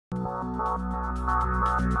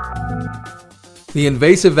The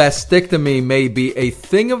invasive vasectomy may be a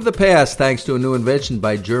thing of the past thanks to a new invention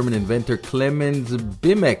by German inventor Clemens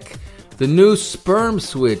Bimek. The new sperm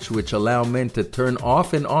switch, which allow men to turn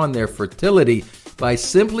off and on their fertility by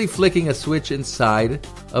simply flicking a switch inside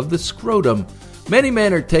of the scrotum. Many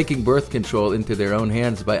men are taking birth control into their own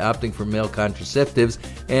hands by opting for male contraceptives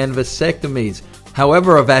and vasectomies.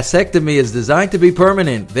 However, a vasectomy is designed to be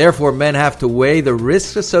permanent. Therefore, men have to weigh the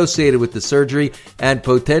risks associated with the surgery and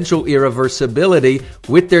potential irreversibility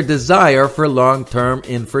with their desire for long-term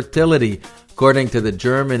infertility. According to the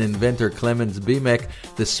German inventor Clemens Bimek,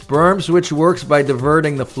 the sperm switch works by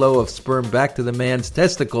diverting the flow of sperm back to the man's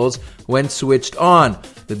testicles when switched on.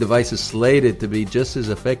 The device is slated to be just as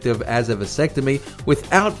effective as a vasectomy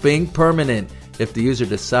without being permanent. If the user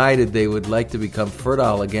decided they would like to become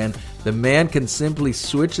fertile again, the man can simply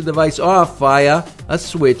switch the device off via a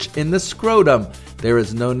switch in the scrotum. There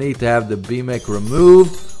is no need to have the Bimek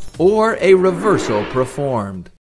removed or a reversal performed.